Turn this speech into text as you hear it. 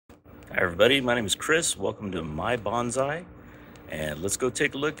Hi everybody, my name is Chris. Welcome to my bonsai, and let's go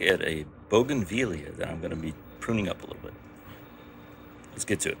take a look at a bougainvillea that I'm going to be pruning up a little bit. Let's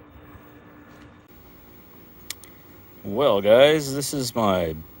get to it. Well guys, this is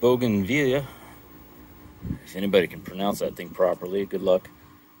my bougainvillea. If anybody can pronounce that thing properly, good luck.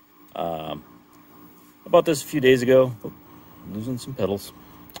 I bought this a few days ago. Oh, losing some petals.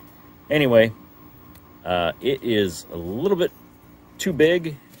 Anyway, it is a little bit too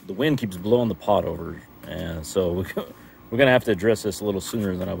big. The wind keeps blowing the pot over, and so we're gonna have to address this a little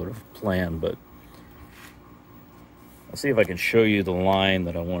sooner than I would have planned. But I'll see if I can show you the line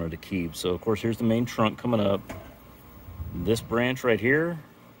that I wanted to keep. So of course, here's the main trunk coming up. This branch right here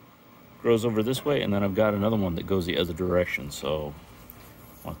grows over this way, and then I've got another one that goes the other direction. So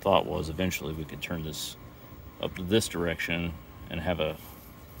my thought was eventually we could turn this up to this direction and have a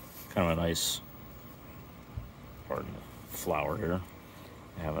kind of a nice, pardon the flower here,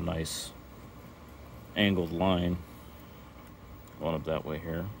 have a nice angled line going up that way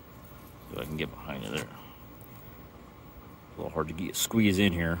here, so I can get behind it there. A little hard to squeeze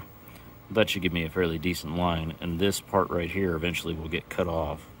in here. That should give me a fairly decent line, and this part right here eventually will get cut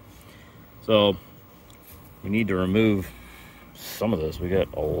off. So we need to remove some of this. We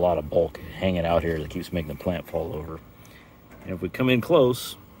got a lot of bulk hanging out here that keeps making the plant fall over. And if we come in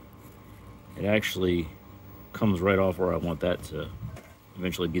close, it actually comes right off where I want that to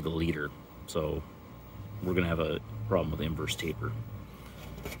eventually be the leader. So we're gonna have a problem with inverse taper.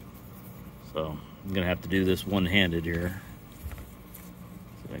 So I'm gonna have to do this one-handed here.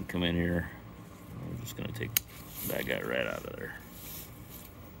 So I can come in here. I'm just gonna take that guy right out of there.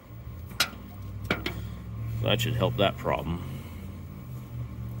 So that should help that problem.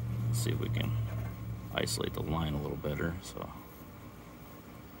 Let's see if we can isolate the line a little better. So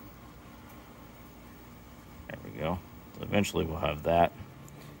there we go. So eventually we'll have that.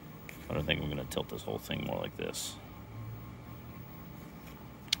 But I think I'm going to tilt this whole thing more like this.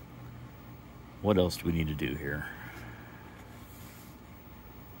 What else do we need to do here?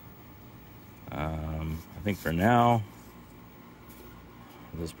 I think for now,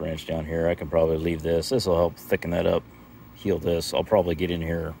 this branch down here, I can probably leave this. This will help thicken that up, heal this. I'll probably get in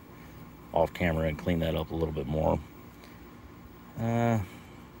here off camera and clean that up a little bit more. I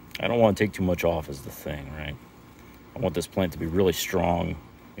don't want to take too much off is the thing, right? I want this plant to be really strong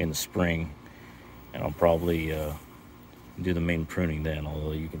in the spring, and I'll probably do the main pruning then,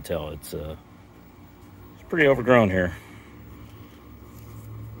 although you can tell it's pretty overgrown here.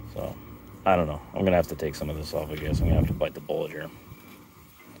 So I don't know, I'm gonna have to take some of this off. I guess I'm gonna have to bite the bullet here.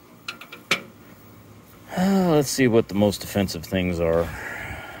 Let's see what the most offensive things are.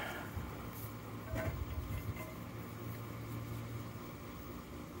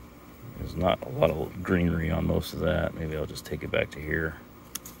 There's not a lot of greenery on most of that. Maybe I'll just take it back to here.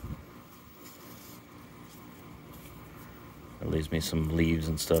 That leaves me some leaves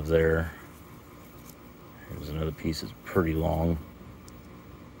and stuff there. Here's another piece that's pretty long.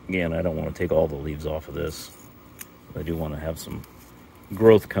 Again, I don't want to take all the leaves off of this. I do want to have some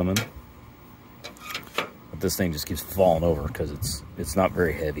growth coming. But this thing just keeps falling over because it's not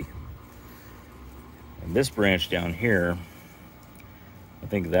very heavy. And this branch down here, I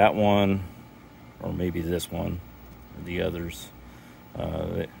think that one, or maybe this one, or the others,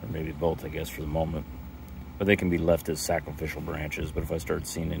 or maybe both, I guess, for the moment. But they can be left as sacrificial branches. But if I start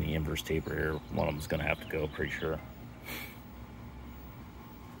seeing any inverse taper here, one of them's going to have to go, pretty sure.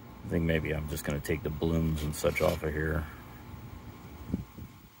 I think maybe I'm just going to take the blooms and such off of here.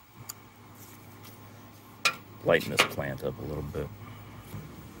 Lighten this plant up a little bit.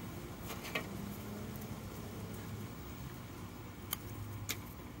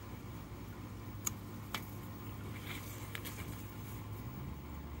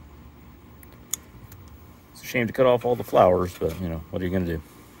 It's a shame to cut off all the flowers, but you know, what are you going to do?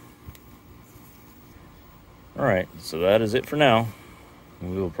 All right, so that is it for now.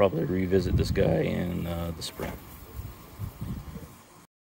 We will probably revisit this guy in the spring.